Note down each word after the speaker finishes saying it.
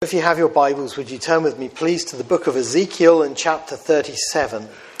If you have your Bibles, would you turn with me, please, to the book of Ezekiel and chapter 37.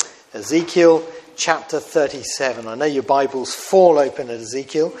 Ezekiel chapter 37. I know your Bibles fall open at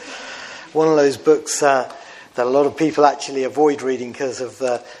Ezekiel. One of those books that a lot of people actually avoid reading because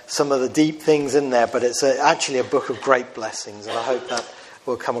of some of the deep things in there, but it's actually a book of great blessings, and I hope that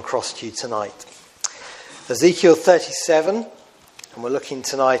will come across to you tonight. Ezekiel 37, and we're looking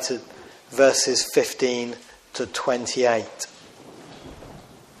tonight at verses 15 to 28.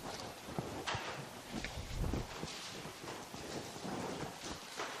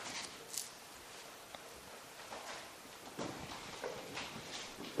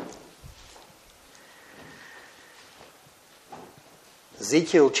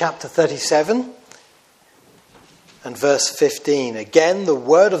 Ezekiel chapter 37 and verse 15. Again, the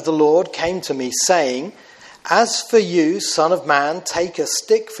word of the Lord came to me, saying, As for you, son of man, take a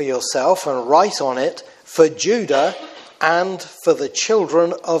stick for yourself and write on it for Judah and for the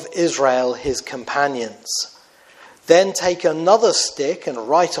children of Israel, his companions. Then take another stick and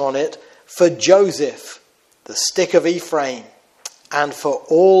write on it for Joseph, the stick of Ephraim, and for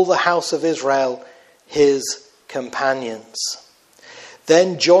all the house of Israel, his companions.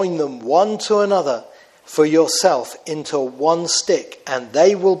 Then join them one to another for yourself into one stick, and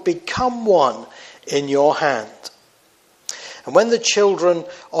they will become one in your hand. And when the children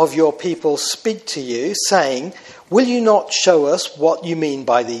of your people speak to you, saying, Will you not show us what you mean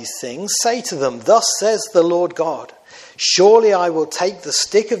by these things? Say to them, Thus says the Lord God, Surely I will take the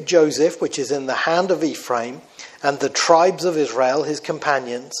stick of Joseph, which is in the hand of Ephraim, and the tribes of Israel, his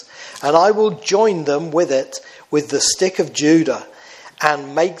companions, and I will join them with it, with the stick of Judah,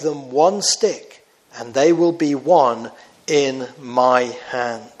 and make them one stick, and they will be one in my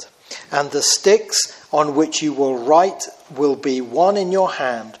hand. And the sticks on which you will write will be one in your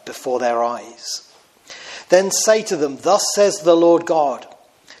hand before their eyes. Then say to them, Thus says the Lord God,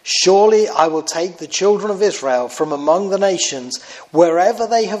 Surely I will take the children of Israel from among the nations wherever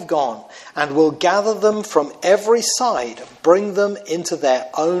they have gone, and will gather them from every side, bring them into their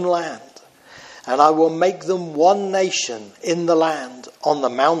own land. And I will make them one nation in the land on the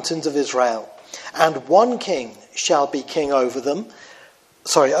mountains of Israel. And one king shall be king over them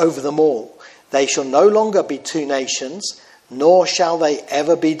all. They shall no longer be two nations, nor shall they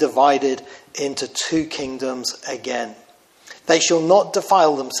ever be divided into two kingdoms again. They shall not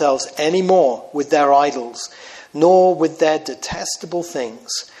defile themselves any more with their idols, nor with their detestable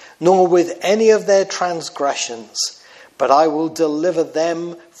things, nor with any of their transgressions. But I will deliver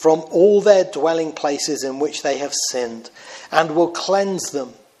them from all their dwelling places in which they have sinned, and will cleanse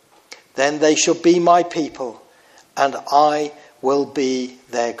them. Then they shall be my people, and I will be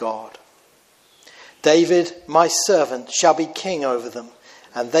their God. David, my servant, shall be king over them,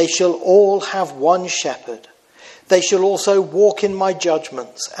 and they shall all have one shepherd. They shall also walk in my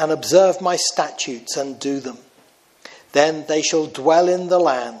judgments, and observe my statutes, and do them. Then they shall dwell in the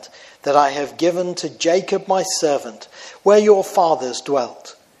land that I have given to Jacob my servant, where your fathers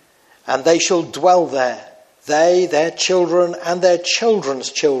dwelt. And they shall dwell there, they, their children, and their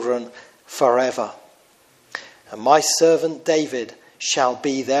children's children, forever. And my servant David shall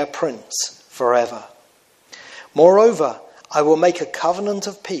be their prince forever. Moreover, I will make a covenant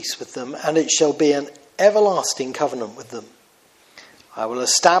of peace with them, and it shall be an everlasting covenant with them. I will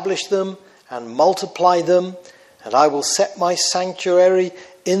establish them and multiply them, and I will set my sanctuary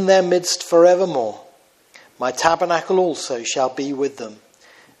in their midst forevermore. My tabernacle also shall be with them.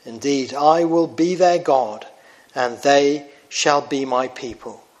 Indeed, I will be their God, and they shall be my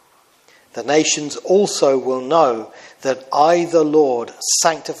people. The nations also will know that I, the Lord,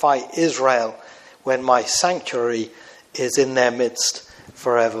 sanctify Israel when my sanctuary is in their midst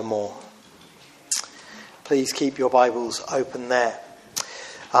forevermore. Please keep your Bibles open there.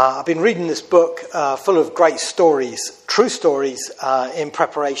 I've been reading this book full of great stories, true stories, in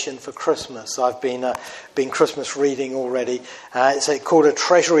preparation for Christmas. I've been Christmas reading already. It's called A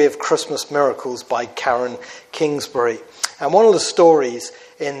Treasury of Christmas Miracles by Karen Kingsbury. And one of the stories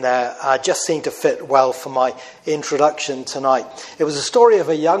in there just seemed to fit well for my introduction tonight. It was a story of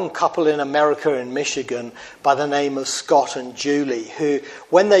a young couple in America, in Michigan, by the name of Scott and Julie, who,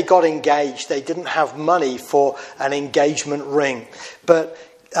 when they got engaged, they didn't have money for an engagement ring. But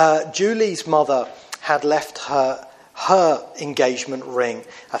Julie's mother had left her engagement ring.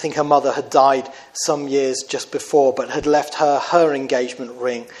 I think her mother had died some years just before, but had left her engagement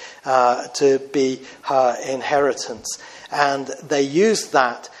ring to be her inheritance. And they used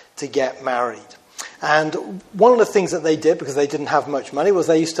that to get married. And one of the things that they did, because they didn't have much money, was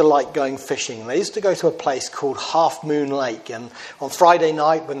they used to like going fishing. They used to go to a place called Half Moon Lake. And on Friday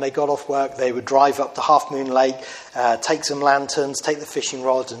night, when they got off work, they would drive up to Half Moon Lake, take some lanterns, take the fishing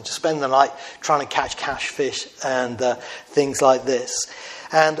rods, and just spend the night trying to catch catfish and things like this.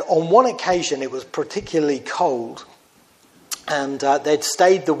 And on one occasion, it was particularly cold. And they'd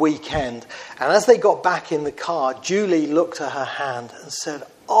stayed the weekend. And as they got back in the car, Julie looked at her hand and said,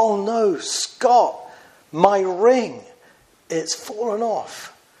 "Oh no, Scott, my ring, it's fallen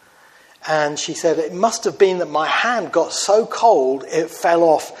off." And she said, "It must have been that my hand got so cold it fell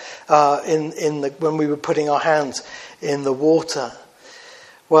off when we were putting our hands in the water."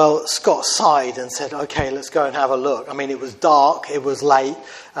 Well, Scott sighed and said, "Okay, let's go and have a look." I mean, it was dark, it was late,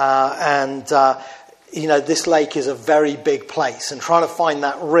 this lake is a very big place, and trying to find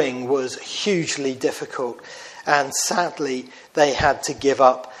that ring was hugely difficult. And sadly, they had to give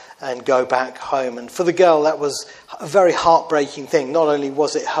up and go back home. And for the girl, that was a very heartbreaking thing. Not only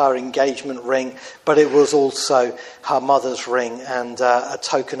was it her engagement ring, but it was also her mother's ring and a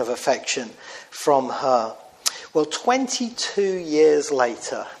token of affection from her. Well, 22 years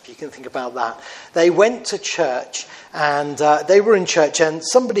later, if you can think about that, they went to church, and they were in church, and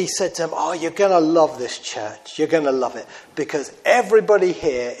somebody said to them, "Oh, you're going to love this church. You're going to love it, because everybody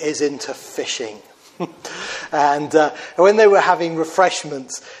here is into fishing." And when they were having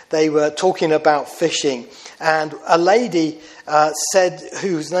refreshments, they were talking about fishing. And a lady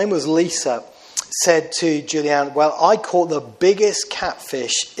whose name was Lisa, said to Julianne, "Well, I caught the biggest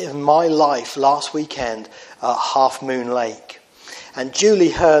catfish in my life last weekend at Half Moon Lake." And Julie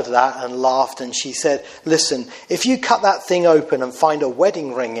heard that and laughed, and she said, "Listen, if you cut that thing open and find a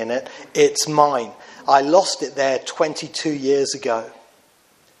wedding ring in it, it's mine. I lost it there 22 years ago."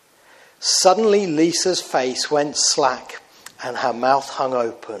 Suddenly, Lisa's face went slack and her mouth hung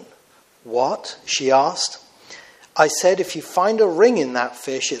open. "What?" she asked. "I said, if you find a ring in that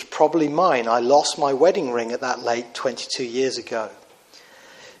fish, it's probably mine. I lost my wedding ring at that lake 22 years ago."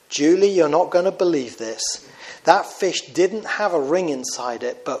 "Julie, you're not going to believe this. That fish didn't have a ring inside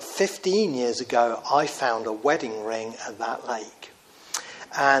it, but 15 years ago, I found a wedding ring at that lake."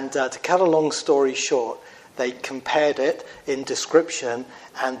 And to cut a long story short, they compared it in description,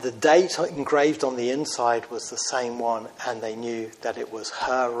 and the date engraved on the inside was the same one, and they knew that it was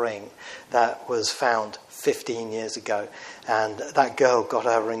her ring that was found 15 years ago, and that girl got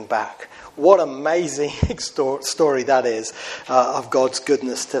her ring back. What amazing story that is of God's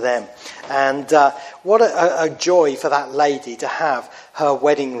goodness to them. And what a joy for that lady to have her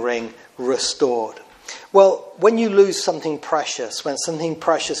wedding ring restored. Well, when you lose something precious, when something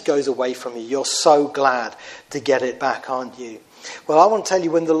precious goes away from you, you're so glad to get it back, aren't you? Well, I want to tell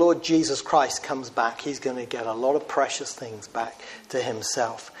you, when the Lord Jesus Christ comes back, he's going to get a lot of precious things back to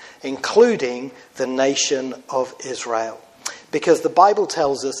himself, including the nation of Israel. Because the Bible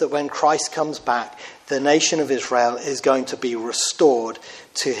tells us that when Christ comes back, the nation of Israel is going to be restored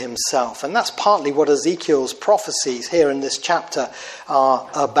to himself. And that's partly what Ezekiel's prophecies here in this chapter are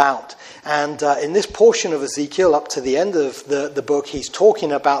about. And in this portion of Ezekiel, up to the end of the book, he's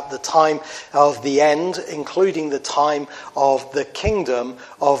talking about the time of the end, including the time of the kingdom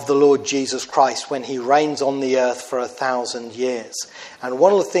of the Lord Jesus Christ, when he reigns on the earth for 1,000 years. And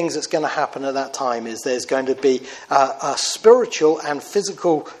one of the things that's going to happen at that time is there's going to be a spiritual and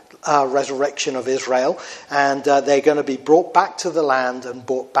physical resurrection of Israel, and they're going to be brought back to the land and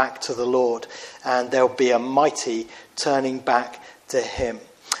brought back to the Lord, and there'll be a mighty turning back to him.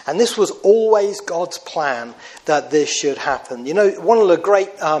 And this was always God's plan that this should happen. You know, one of the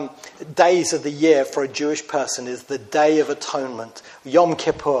great days of the year for a Jewish person is the Day of Atonement, Yom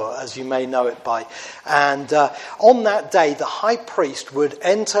Kippur, as you may know it by. And on that day, the high priest would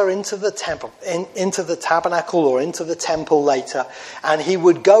enter into the temple, into the tabernacle or into the temple later, and he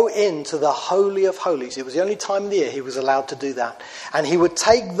would go into the Holy of Holies. It was the only time of the year he was allowed to do that. And he would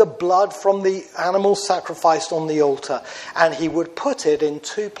take the blood from the animal sacrificed on the altar, and he would put it in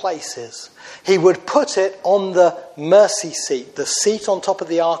two places. He would put it on the mercy seat, the seat on top of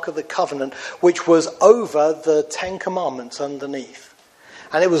the Ark of the Covenant, which was over the Ten Commandments underneath.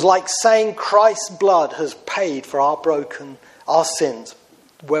 And it was like saying Christ's blood has paid for our sins,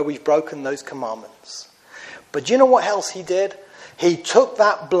 where we've broken those commandments. But do you know what else he did? He took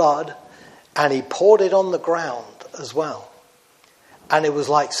that blood and he poured it on the ground as well. And it was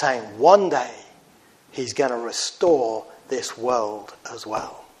like saying, one day he's going to restore this world as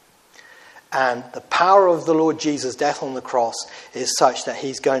well. And the power of the Lord Jesus' death on the cross is such that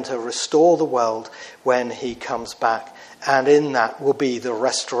he's going to restore the world when he comes back. And in that will be the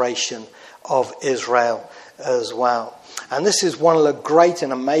restoration of Israel as well. And this is one of the great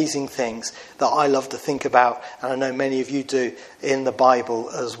and amazing things that I love to think about, and I know many of you do, in the Bible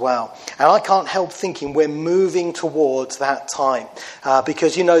as well. And I can't help thinking we're moving towards that time,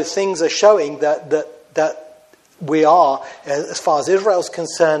 because, things are showing that we are, as far as Israel's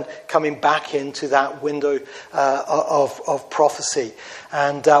concerned, coming back into that window of prophecy.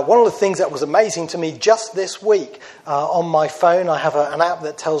 And one of the things that was amazing to me just this week, on my phone, I have an app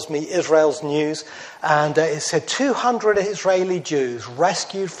that tells me Israel's news, and it said 200 Israeli Jews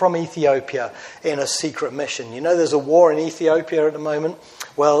rescued from Ethiopia in a secret mission. There's a war in Ethiopia at the moment.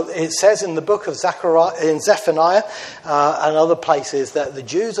 Well, it says in the book of Zephaniah and other places that the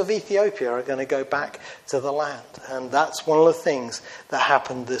Jews of Ethiopia are going to go back to the land. And that's one of the things that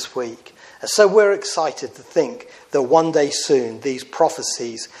happened this week. And so we're excited to think that one day soon these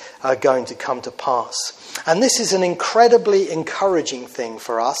prophecies are going to come to pass. And this is an incredibly encouraging thing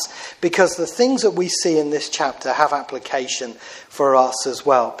for us, because the things that we see in this chapter have application for us as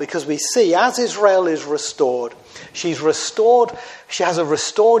well. Because we see as Israel is restored, she has a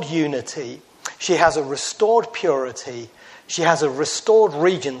restored unity, she has a restored purity, she has a restored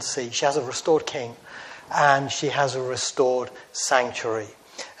regency, she has a restored king, and she has a restored sanctuary.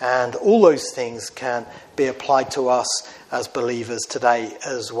 And all those things can be applied to us as believers today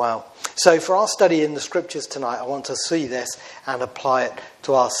as well. So for our study in the scriptures tonight, I want to see this and apply it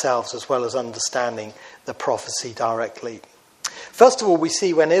to ourselves, as well as understanding the prophecy directly. First of all, we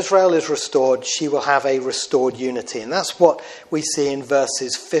see when Israel is restored, she will have a restored unity. And that's what we see in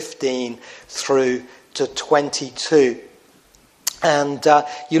verses 15 through to 22. And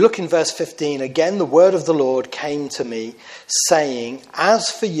you look in verse 15, again, the word of the Lord came to me, saying, as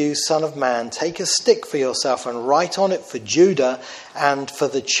for you, son of man, take a stick for yourself and write on it for Judah and for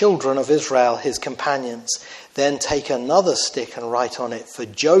the children of Israel, his companions. Then take another stick and write on it for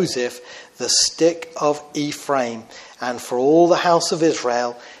Joseph, the stick of Ephraim, and for all the house of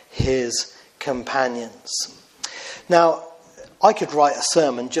Israel, his companions. Now, I could write a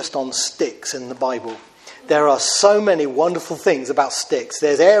sermon just on sticks in the Bible. There are so many wonderful things about sticks.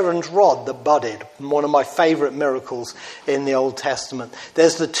 There's Aaron's rod that budded, one of my favourite miracles in the Old Testament.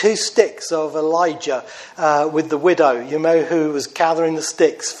 There's the 2 sticks of Elijah with the widow, who was gathering the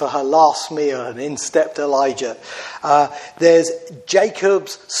sticks for her last meal, and in stepped Elijah. There's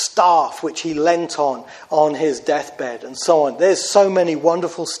Jacob's staff, which he leant on his deathbed, and so on. There's so many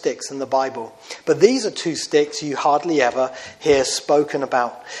wonderful sticks in the Bible. But these are 2 sticks you hardly ever hear spoken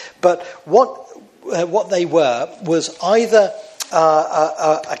about. But what they were was either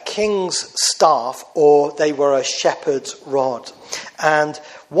a king's staff, or they were a shepherd's rod. And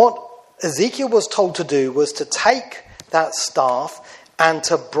what Ezekiel was told to do was to take that staff and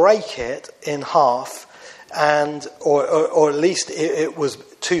to break it in half, and or at least it was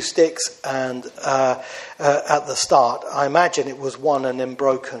 2 sticks, and at the start I imagine it was 1 and then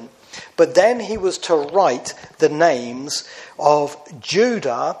broken. But then he was to write the names of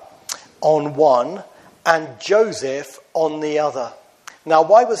Judah on one and Joseph on the other. Now,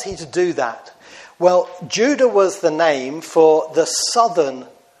 why was he to do that? Well, Judah was the name for the southern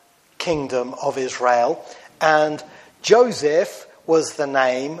kingdom of Israel, and Joseph was the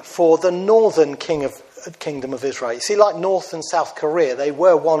name for the northern kingdom of Israel. You see, like North and South Korea, they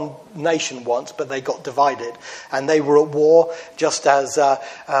were one nation once, but they got divided, and they were at war just as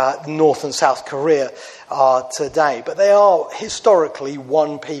North and South Korea are today. But they are historically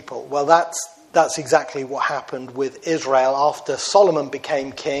one people. Well, that's exactly what happened with Israel after Solomon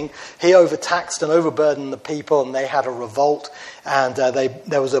became king. He overtaxed and overburdened the people, and they had a revolt, and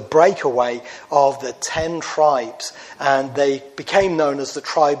there was a breakaway of the 10 tribes, and they became known as the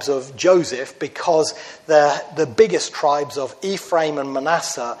tribes of Joseph, because the biggest tribes of Ephraim and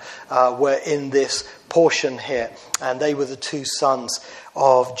Manasseh were in this portion here, and they were the 2 sons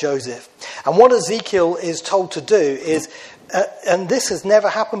of Joseph. And what Ezekiel is told to do is, and this has never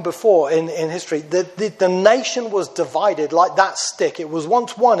happened before in history, the nation was divided like that stick. It was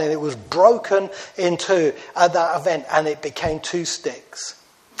once one, and it was broken in 2 at that event, and it became 2 sticks.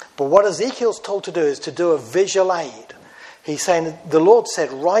 But what Ezekiel's told to do is to do a visual aid. He's saying, the Lord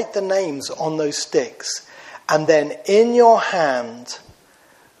said, write the names on those sticks, and then in your hand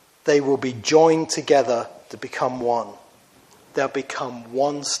they will be joined together to become one. They'll become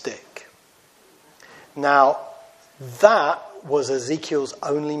 1 stick. Now, that was Ezekiel's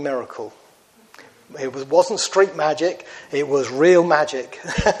only miracle. It wasn't street magic. It was real magic.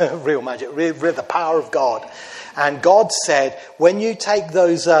 Real magic. The power of God. And God said, when you take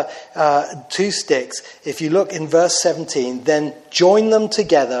those 2 sticks, if you look in verse 17, then join them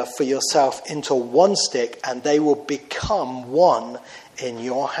together for yourself into 1 stick, and they will become 1 in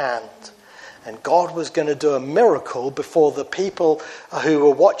your hand. And God was going to do a miracle before the people who were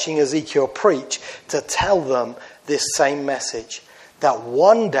watching Ezekiel preach to tell them this same message. That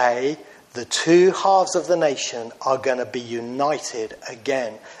one day the two halves of the nation are going to be united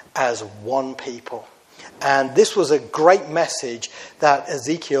again as one people. And this was a great message that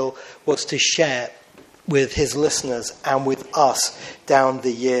Ezekiel was to share with his listeners and with us down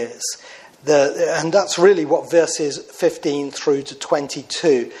the years. And that's really what verses 15 through to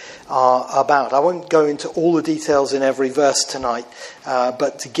 22 are about. I won't go into all the details in every verse tonight,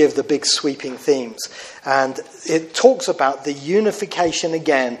 but to give the big sweeping themes. And it talks about the unification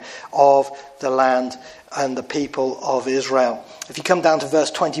again of the land and the people of Israel. If you come down to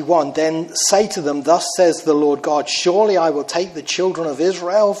verse 21, then say to them, thus says the Lord God, surely I will take the children of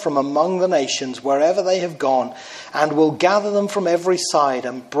Israel from among the nations wherever they have gone, and will gather them from every side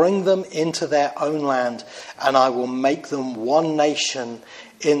and bring them into their own land, and I will make them one nation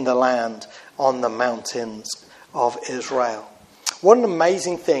in the land on the mountains of Israel. What an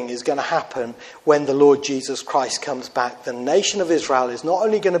amazing thing is going to happen when the Lord Jesus Christ comes back. The nation of Israel is not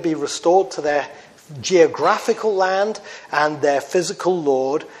only going to be restored to their geographical land and their physical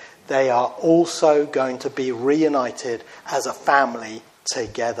Lord, they are also going to be reunited as a family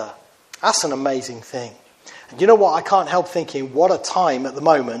together. That's an amazing thing. And you know what? I can't help thinking, what a time at the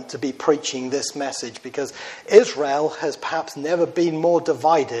moment to be preaching this message, because Israel has perhaps never been more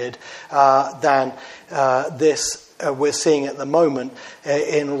divided than this we're seeing at the moment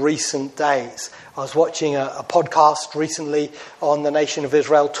in recent days. I was watching a podcast recently on the nation of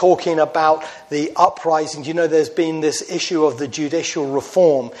Israel talking about the uprising. You know, there's been this issue of the judicial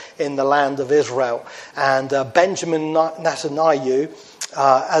reform in the land of Israel. And Benjamin Netanyahu,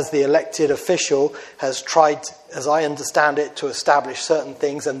 as the elected official, has tried, as I understand it, to establish certain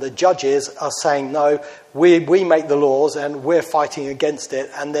things. And the judges are saying, no, we make the laws and we're fighting against it.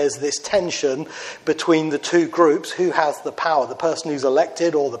 And there's this tension between the two groups. Who has the power? The person who's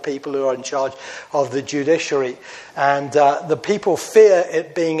elected or the people who are in charge of the judiciary? And the people fear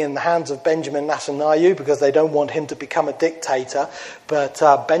it being in the hands of Benjamin Netanyahu because they don't want him to become a dictator. But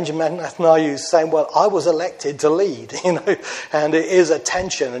Benjamin Netanyahu is saying, well, I was elected to lead, and it is a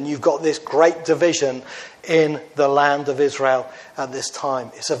tension. And you've got this great division in the land of Israel at this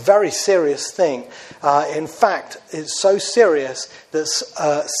time. It's a very serious thing. In fact, it's so serious that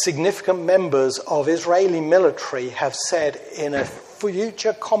significant members of Israeli military have said in a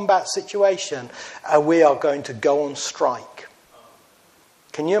future combat situation, we are going to go on strike.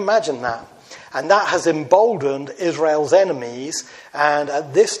 Can you imagine that? And that has emboldened Israel's enemies. And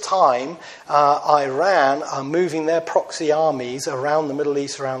at this time, Iran are moving their proxy armies around the Middle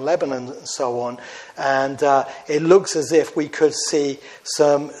East, around Lebanon and so on. And it looks as if we could see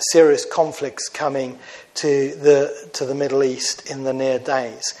some serious conflicts coming to the Middle East in the near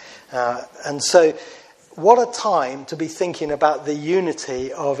days. And so what a time to be thinking about the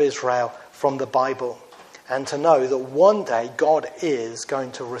unity of Israel from the Bible. And to know that one day God is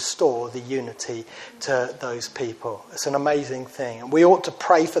going to restore the unity to those people. It's an amazing thing. And we ought to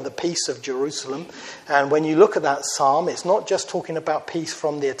pray for the peace of Jerusalem. And when you look at that psalm, it's not just talking about peace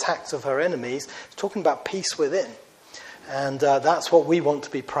from the attacks of her enemies. It's talking about peace within. And that's what we want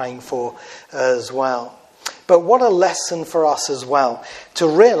to be praying for as well. But what a lesson for us as well, to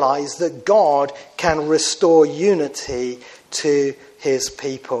realize that God can restore unity to his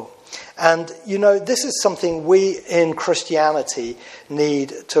people. And, this is something we in Christianity need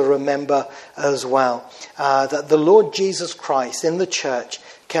to remember as well. That the Lord Jesus Christ in the church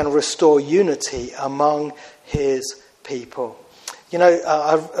can restore unity among his people.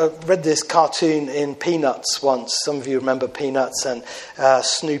 I read this cartoon in Peanuts once. Some of you remember Peanuts and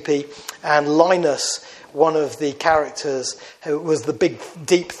Snoopy. And Linus, one of the characters, who was the big,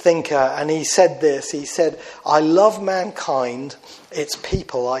 deep thinker, and he said this. He said, I love mankind, it's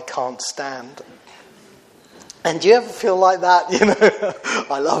people I can't stand. And do you ever feel like that?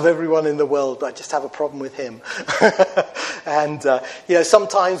 I love everyone in the world, but I just have a problem with him. And,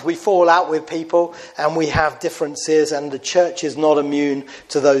 sometimes we fall out with people and we have differences, and the church is not immune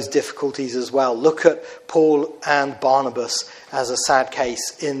to those difficulties as well. Look at Paul and Barnabas as a sad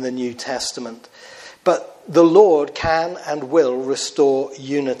case in the New Testament. But the Lord can and will restore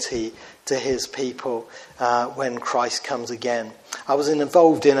unity to his people when Christ comes again. I was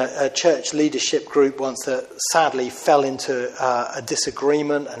involved in a church leadership group once that sadly fell into a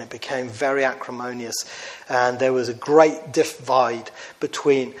disagreement, and it became very acrimonious. And there was a great divide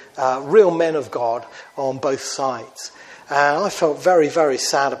between real men of God on both sides. And I felt very, very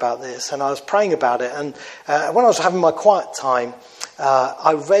sad about this. And I was praying about it. And when I was having my quiet time,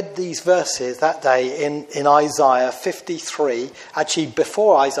 I read these verses that day in Isaiah 53, actually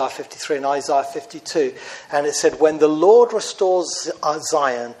before Isaiah 53 and Isaiah 52, and it said, when the Lord restores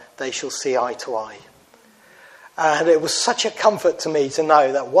Zion, they shall see eye to eye. And it was such a comfort to me to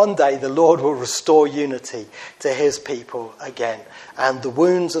know that one day the Lord will restore unity to his people again, and the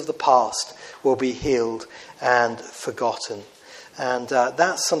wounds of the past will be healed and forgotten. And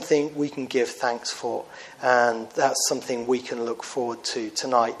that's something we can give thanks for. And that's something we can look forward to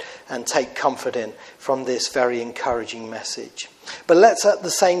tonight and take comfort in from this very encouraging message. But let's at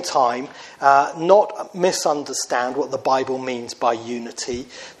the same time not misunderstand what the Bible means by unity.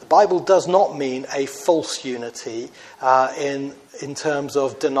 The Bible does not mean a false unity in terms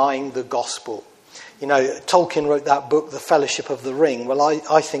of denying the gospel. You know, Tolkien wrote that book, The Fellowship of the Ring. Well,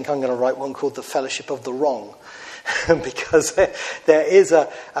 I think I'm going to write one called The Fellowship of the Wrong. Because there is a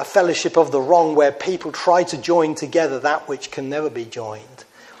fellowship of the wrong where people try to join together that which can never be joined,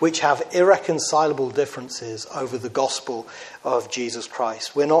 which have irreconcilable differences over the gospel of Jesus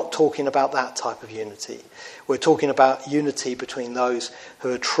Christ. We're not talking about that type of unity. We're talking about unity between those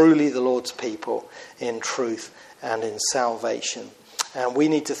who are truly the Lord's people in truth and in salvation. And we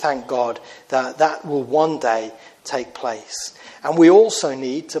need to thank God that that will one day take place. And we also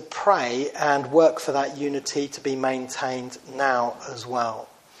need to pray and work for that unity to be maintained now as well.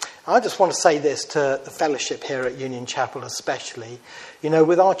 I just want to say this to the fellowship here at Union Chapel especially. You know,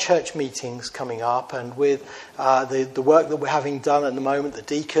 with our church meetings coming up and with the work that we're having done at the moment, the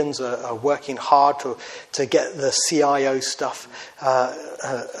deacons are working hard to get the CIO stuff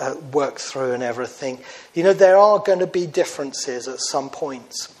worked through and everything. You know, there are going to be differences at some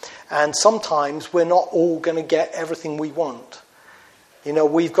points. And sometimes we're not all going to get everything we want. You know,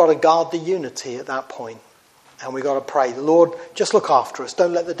 we've got to guard the unity at that point. And we've got to pray, Lord, just look after us.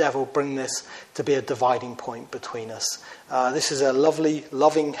 Don't let the devil bring this to be a dividing point between us. This is a lovely,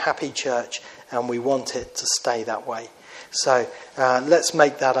 loving, happy church, and we want it to stay that way. So let's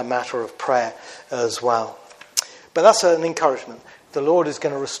make that a matter of prayer as well. But that's an encouragement. The Lord is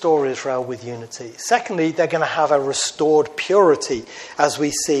going to restore Israel with unity. Secondly, they're going to have a restored purity, as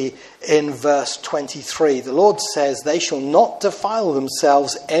we see in verse 23. The Lord says, they shall not defile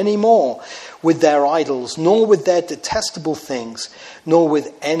themselves any more with their idols, nor with their detestable things, nor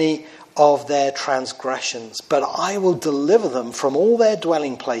with any of their transgressions. But I will deliver them from all their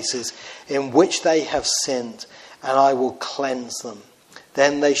dwelling places in which they have sinned, and I will cleanse them.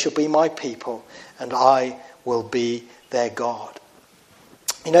 Then they shall be my people, and I will be their God.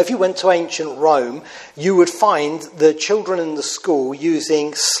 You know, if you went to ancient Rome, you would find the children in the school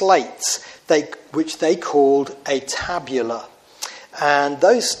using slates, which they called a tabula. And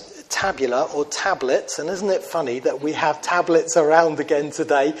those tabula or tablets, and isn't it funny that we have tablets around again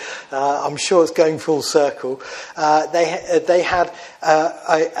today? I'm sure it's going full circle. They had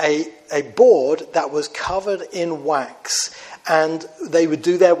a board that was covered in wax. And they would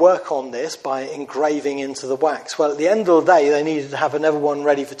do their work on this by engraving into the wax. Well, at the end of the day, they needed to have another one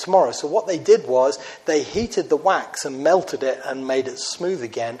ready for tomorrow. So what they did was they heated the wax and melted it and made it smooth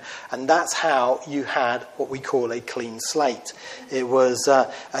again. And that's how you had what we call a clean slate. It was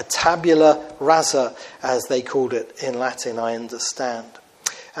a tabula rasa, as they called it in Latin, I understand.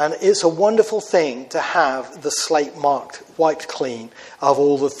 And it's a wonderful thing to have the slate wiped clean of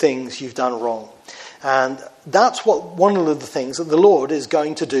all the things you've done wrong. And that's one of the things that the Lord is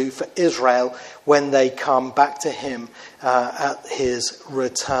going to do for Israel when they come back to him at his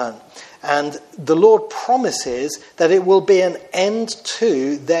return. And the Lord promises that it will be an end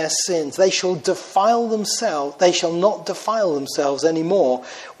to their sins. They shall not defile themselves anymore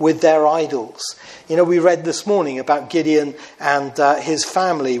with their idols. You know, we read this morning about Gideon and his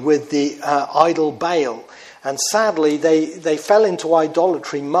family with the idol Baal. And sadly, they fell into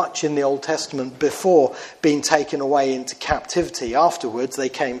idolatry much in the Old Testament before being taken away into captivity. Afterwards, they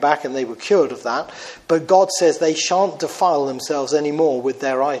came back and they were cured of that. But God says they shan't defile themselves anymore with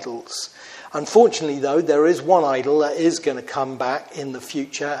their idols. Unfortunately, though, there is one idol that is going to come back in the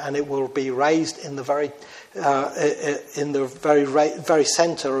future, and it will be raised in the very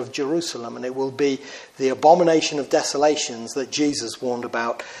center of Jerusalem, and it will be the abomination of desolations that Jesus warned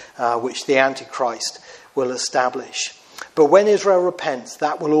about, which the Antichrist will establish. But when Israel repents,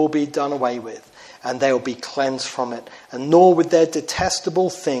 that will all be done away with, and they will be cleansed from it, and nor with their detestable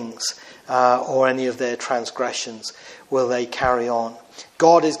things or any of their transgressions will they carry on.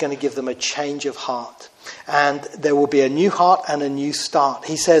 God is going to give them a change of heart, and there will be a new heart and a new start.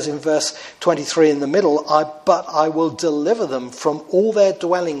 He says in verse 23 in the middle, but I will deliver them from all their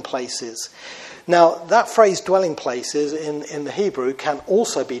dwelling places. Now, that phrase dwelling places in the Hebrew can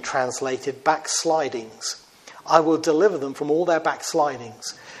also be translated backslidings. I will deliver them from all their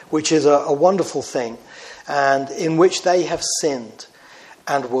backslidings, which is a wonderful thing, and in which they have sinned,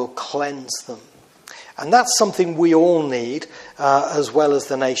 and will cleanse them. And that's something we all need, as well as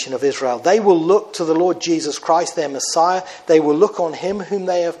the nation of Israel. They will look to the Lord Jesus Christ, their Messiah. They will look on him whom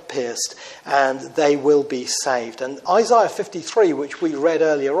they have pierced, and they will be saved. And Isaiah 53, which we read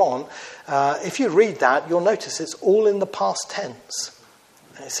earlier on, if you read that, you'll notice it's all in the past tense.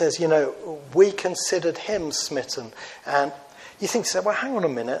 And it says, we considered him smitten. And you think, well, hang on a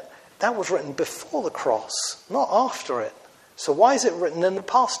minute. That was written before the cross, not after it. So why is it written in the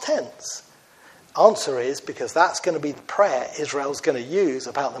past tense? Answer is because that's going to be the prayer Israel's going to use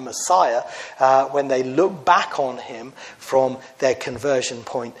about the Messiah when they look back on him from their conversion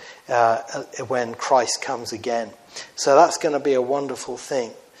point when Christ comes again. So that's going to be a wonderful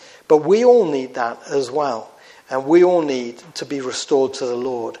thing. But we all need that as well. And we all need to be restored to the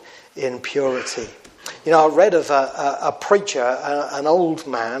Lord in purity. I read of a preacher, an old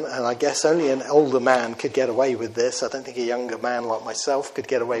man, and I guess only an older man could get away with this. I don't think a younger man like myself could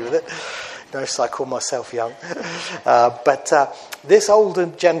get away with it. Notice I call myself young. But this older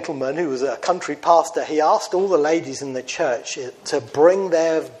gentleman, who was a country pastor, he asked all the ladies in the church to bring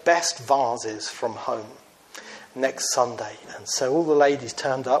their best vases from home next Sunday. And so all the ladies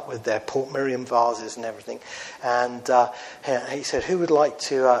turned up with their Port Miriam vases and everything. And he said, who would like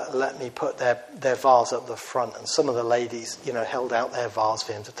to let me put their vase up the front? And some of the ladies, held out their vase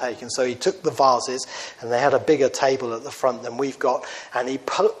for him to take. And so he took the vases, and they had a bigger table at the front than we've got. And he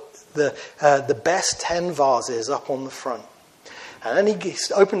put the best 10 vases up on the front. And then he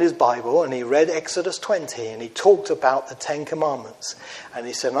opened his Bible and he read Exodus 20 and he talked about the 10 Commandments. And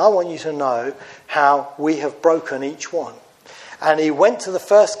he said, I want you to know how we have broken each one. And he went to the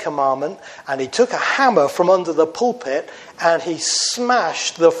first commandment and he took a hammer from under the pulpit and he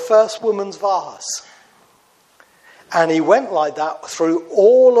smashed the first woman's vase. And he went like that through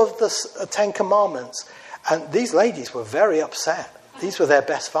all of the 10 Commandments. And these ladies were very upset. These were their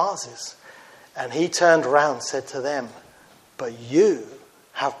best vases. And he turned around and said to them, but you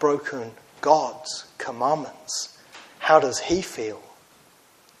have broken God's commandments. How does he feel?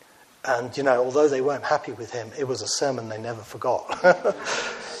 And, although they weren't happy with him, it was a sermon they never forgot.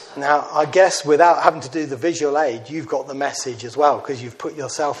 Now, I guess without having to do the visual aid, you've got the message as well, because you've put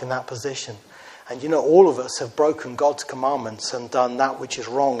yourself in that position. And, all of us have broken God's commandments and done that which is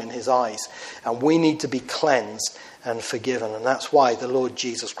wrong in his eyes. And we need to be cleansed and forgiven. And that's why the Lord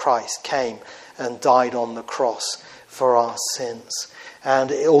Jesus Christ came and died on the cross for our sins. And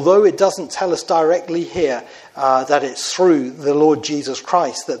although it doesn't tell us directly here that it's through the Lord Jesus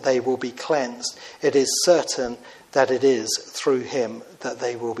Christ that they will be cleansed, it is certain that it is through him that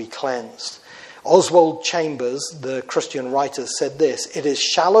they will be cleansed. Oswald Chambers, the Christian writer, said this: it is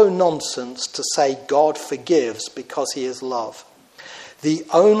shallow nonsense to say God forgives because he is love. The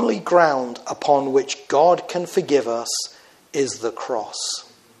only ground upon which God can forgive us is the cross.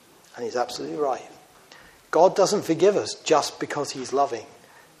 And he's absolutely right. God doesn't forgive us just because he's loving.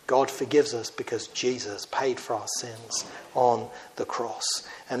 God forgives us because Jesus paid for our sins on the cross.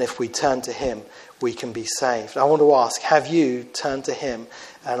 And if we turn to him, we can be saved. I want to ask, have you turned to him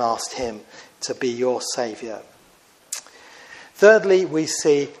and asked him to be your saviour? Thirdly, we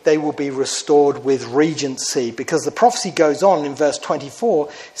see they will be restored with regency, because the prophecy goes on in verse 24,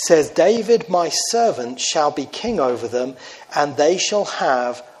 says, David, my servant, shall be king over them, and they shall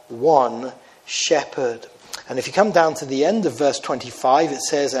have one shepherd. And if you come down to the end of verse 25, it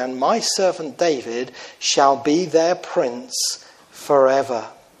says, and my servant David shall be their prince forever.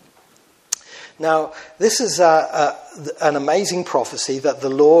 Now, this is an amazing prophecy that the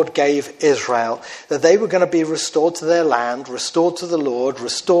Lord gave Israel, that they were going to be restored to their land, restored to the Lord,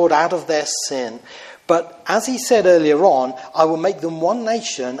 restored out of their sin. But as he said earlier on, I will make them one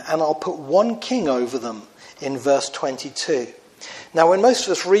nation and I'll put one king over them, in verse 22. Now, when most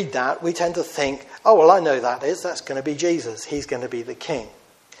of us read that, we tend to think, oh, well, I know that's going to be Jesus. He's going to be the king.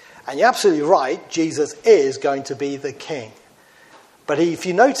 And you're absolutely right, Jesus is going to be the king. But if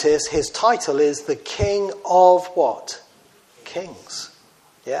you notice, his title is the King of what? Kings.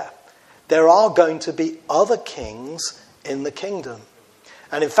 Yeah. There are going to be other kings in the kingdom.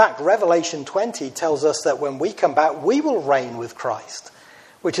 And in fact, Revelation 20 tells us that when we come back, we will reign with Christ,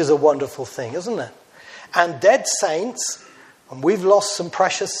 which is a wonderful thing, isn't it? And dead saints, and we've lost some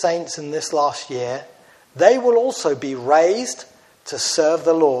precious saints in this last year, they will also be raised to serve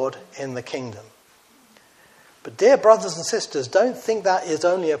the Lord in the kingdom. But dear brothers and sisters, don't think that is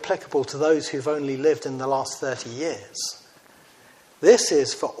only applicable to those who've only lived in the last 30 years. This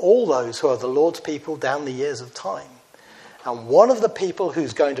is for all those who are the Lord's people down the years of time. And one of the people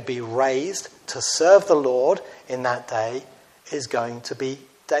who's going to be raised to serve the Lord in that day is going to be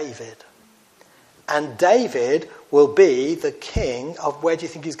David. And David will be the king of, where do you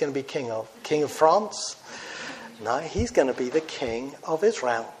think he's going to be king of? King of France? No, he's going to be the king of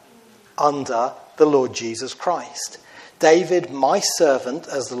Israel under the Lord Jesus Christ. David, my servant,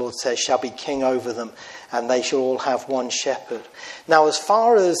 as the Lord says, shall be king over them, and they shall all have one shepherd. Now, as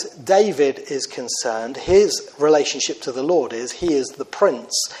far as David is concerned, his relationship to the Lord is he is the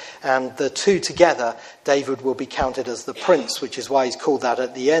prince, and the two together, David will be counted as the prince, which is why he's called that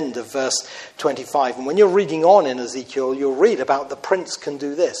at the end of verse 25. And when you're reading on in Ezekiel, you'll read about the prince can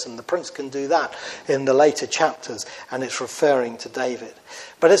do this and the prince can do that in the later chapters, and it's referring to David.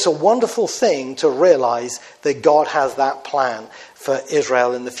 But it's a wonderful thing to realize that God has that plan for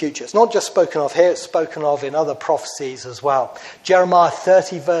Israel in the future. It's not just spoken of here, it's spoken of in other prophecies as well. Jeremiah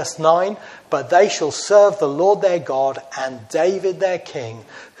 30 verse 9, but they shall serve the Lord their God and David their king,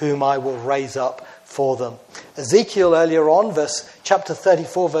 whom I will raise up for them. Ezekiel earlier on, chapter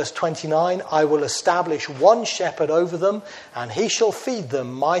 34 verse 29, I will establish one shepherd over them, and he shall feed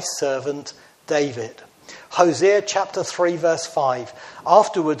them, my servant David. Hosea chapter 3 verse 5,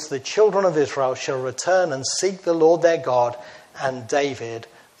 afterwards the children of Israel shall return and seek the Lord their God and David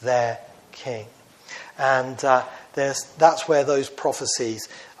their king. And that's where those prophecies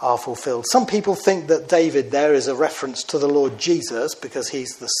are fulfilled. Some people think that David there is a reference to the Lord Jesus because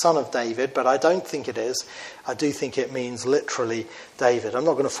he's the son of David, but I don't think it is. I do think it means literally David. I'm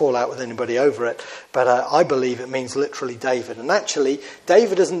not going to fall out with anybody over it, but I believe it means literally David. And actually,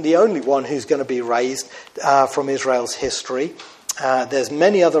 David isn't the only one who's going to be raised from Israel's history. There's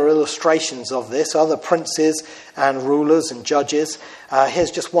many other illustrations of this, other princes and rulers and judges.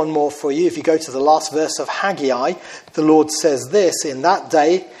 Here's just one more for you. If you go to the last verse of Haggai, the Lord says this, in that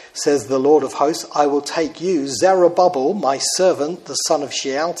day, says the Lord of hosts, I will take you, Zerubbabel, my servant, the son of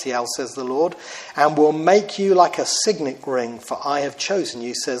Shealtiel, says the Lord, and will make you like a signet ring, for I have chosen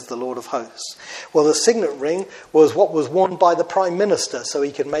you, says the Lord of hosts. Well, the signet ring was what was worn by the prime minister so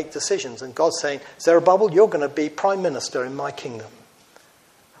he could make decisions. And God's saying, Zerubbabel, you're going to be prime minister in my kingdom.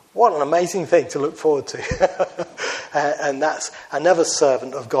 What an amazing thing to look forward to. And that's another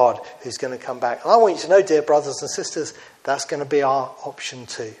servant of God who's going to come back. And I want you to know, dear brothers and sisters, that's going to be our option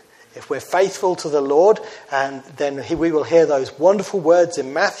too. If we're faithful to the Lord, and then we will hear those wonderful words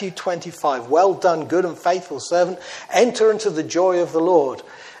in Matthew 25, well done, good and faithful servant, enter into the joy of the Lord.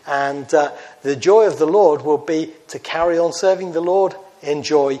 And the joy of the Lord will be to carry on serving the Lord in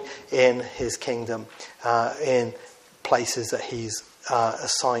joy in his kingdom, in places that he's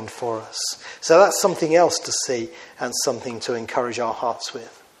assigned for us. So that's something else to see and something to encourage our hearts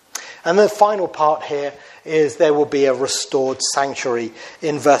with. And the final part here is there will be a restored sanctuary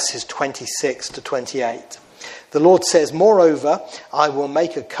in verses 26 to 28. The Lord says, moreover, I will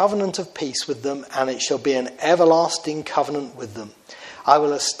make a covenant of peace with them, and it shall be an everlasting covenant with them. I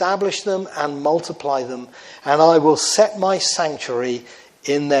will establish them and multiply them, and I will set my sanctuary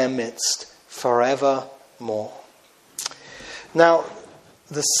in their midst forevermore. Now,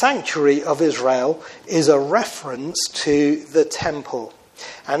 the sanctuary of Israel is a reference to the temple.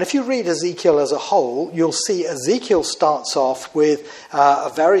 And if you read Ezekiel as a whole, you'll see Ezekiel starts off with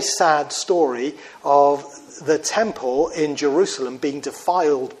a very sad story of the temple in Jerusalem being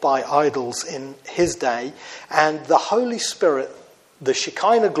defiled by idols in his day, and the Holy Spirit, the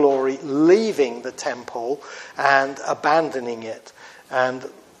Shekinah glory, leaving the temple and abandoning it. And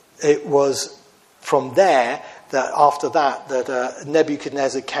it was from there that after that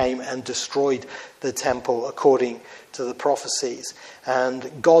Nebuchadnezzar came and destroyed the temple according to the prophecies. And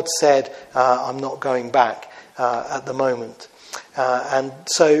God said, I'm not going back at the moment. And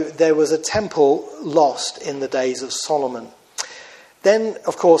so there was a temple lost in the days of Solomon. Then,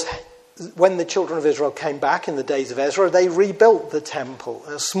 of course, when the children of Israel came back in the days of Ezra, they rebuilt the temple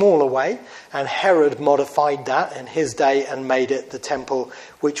in a smaller way, and Herod modified that in his day and made it the temple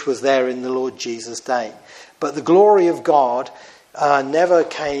which was there in the Lord Jesus' day. But the glory of God never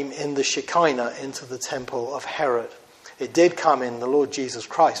came in the Shekinah into the temple of Herod. It did come in the Lord Jesus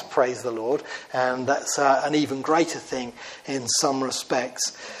Christ, praise the Lord, and that's an even greater thing in some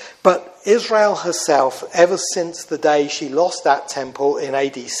respects. But Israel herself, ever since the day she lost that temple in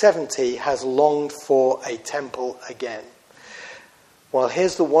AD 70, has longed for a temple again. Well,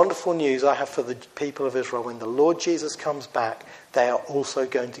 here's the wonderful news I have for the people of Israel. When the Lord Jesus comes back, they are also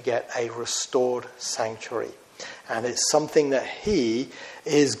going to get a restored sanctuary. And it's something that he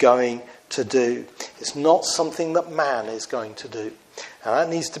is going to do. It's not something that man is going to do. And that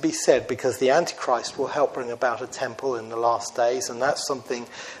needs to be said because the Antichrist will help bring about a temple in the last days, and that's something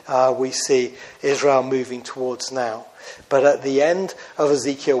we see Israel moving towards now. But at the end of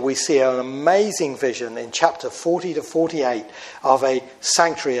Ezekiel, we see an amazing vision in chapter 40 to 48 of a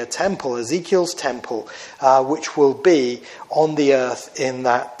sanctuary, a temple, Ezekiel's temple, which will be on the earth in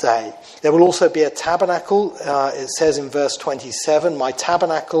that day. There will also be a tabernacle. It says in verse 27, "My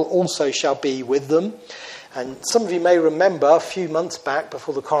tabernacle also shall be with them." And some of you may remember a few months back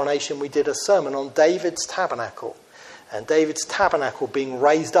before the coronation, we did a sermon on David's tabernacle. And David's tabernacle being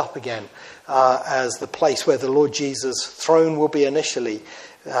raised up again as the place where the Lord Jesus' throne will be initially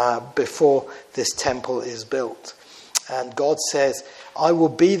before this temple is built. And God says, "I will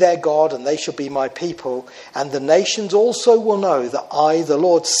be their God and they shall be my people. And the nations also will know that I, the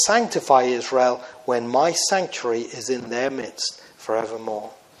Lord, sanctify Israel when my sanctuary is in their midst forevermore."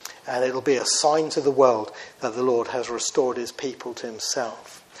 And it'll be a sign to the world that the Lord has restored his people to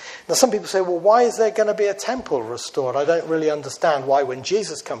himself. Now some people say, well, why is there going to be a temple restored? I don't really understand why when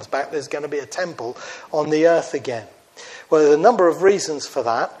Jesus comes back there's going to be a temple on the earth again. Well, there's a number of reasons for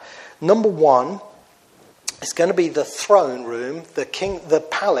that. Number one, it's going to be the throne room, the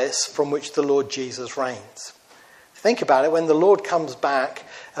palace from which the Lord Jesus reigns. Think about it, when the Lord comes back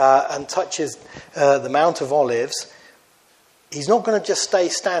and touches the Mount of Olives, he's not going to just stay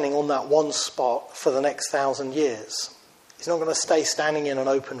standing on that one spot for the next 1,000 years. He's not going to stay standing in an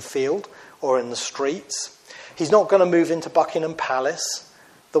open field or in the streets. He's not going to move into Buckingham Palace,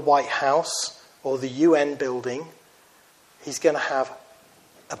 the White House, or the UN building. He's going to have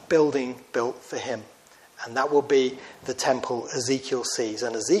a building built for him. And that will be the temple Ezekiel sees.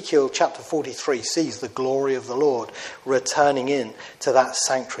 And Ezekiel chapter 43 sees the glory of the Lord returning in to that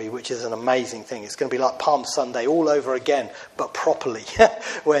sanctuary, which is an amazing thing. It's going to be like Palm Sunday all over again, but properly,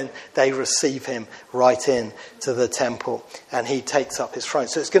 when they receive him right in to the temple and he takes up his throne.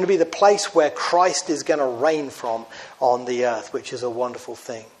 So it's going to be the place where Christ is going to reign from on the earth, which is a wonderful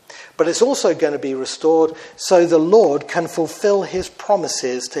thing. But it's also going to be restored so the Lord can fulfill his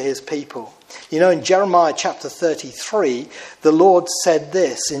promises to his people. You know, in Jeremiah chapter 33, the Lord said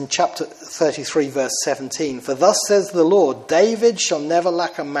this in chapter 33, verse 17, "For thus says the Lord, David shall never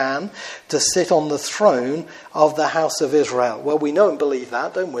lack a man to sit on the throne of the house of Israel." Well, we know and believe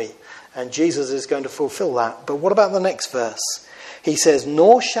that, don't we? And Jesus is going to fulfill that. But what about the next verse? He says,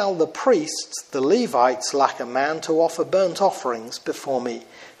 "Nor shall the priests, the Levites, lack a man to offer burnt offerings before me,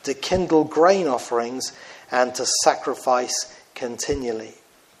 to kindle grain offerings, and to sacrifice continually."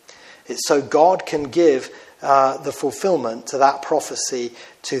 It's so God can give the fulfillment to that prophecy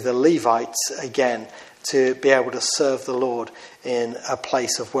to the Levites again, to be able to serve the Lord in a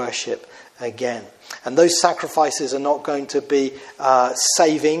place of worship again. And those sacrifices are not going to be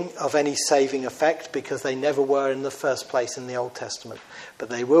saving of any saving effect, because they never were in the first place in the Old Testament. But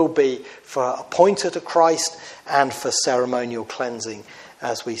they will be for a pointer to Christ and for ceremonial cleansing,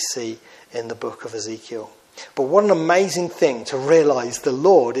 as we see in the book of Ezekiel. But what an amazing thing to realize the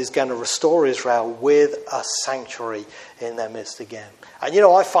Lord is going to restore Israel with a sanctuary in their midst again. And you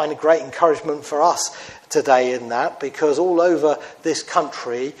know, I find a great encouragement for us today in that, because all over this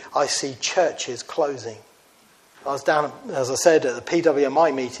country I see churches closing. I was down, as I said, at the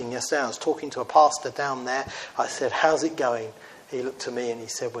PWMI meeting yesterday. I was talking to a pastor down there. I said, "How's it going?" He looked at me and he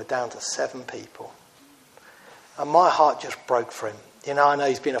said, "We're down to 7 people." And my heart just broke for him. You know, I know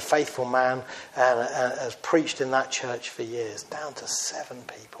he's been a faithful man and has preached in that church for years. Down to 7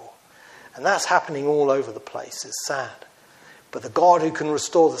 people. And that's happening all over the place. It's sad. But the God who can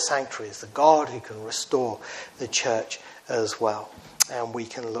restore the sanctuary is the God who can restore the church as well. And we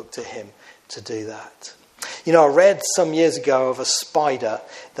can look to him to do that. You know, I read some years ago of a spider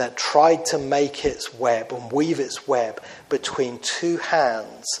that tried to make its web and weave its web between 2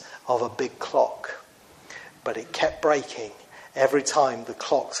 hands of a big clock. But it kept breaking every time the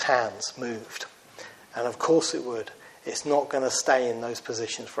clock's hands moved. And of course it would. It's not going to stay in those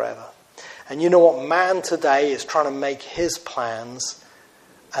positions forever. And you know what? Man today is trying to make his plans,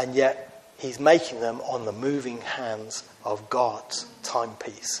 and yet he's making them on the moving hands of God's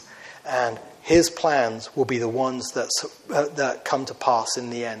timepiece. And his plans will be the ones that come to pass in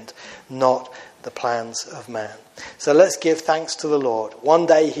the end, not the plans of man. So let's give thanks to the Lord. One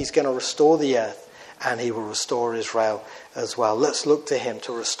day he's going to restore the earth, and he will restore Israel as well. Let's look to him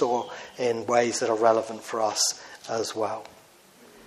to restore in ways that are relevant for us as well.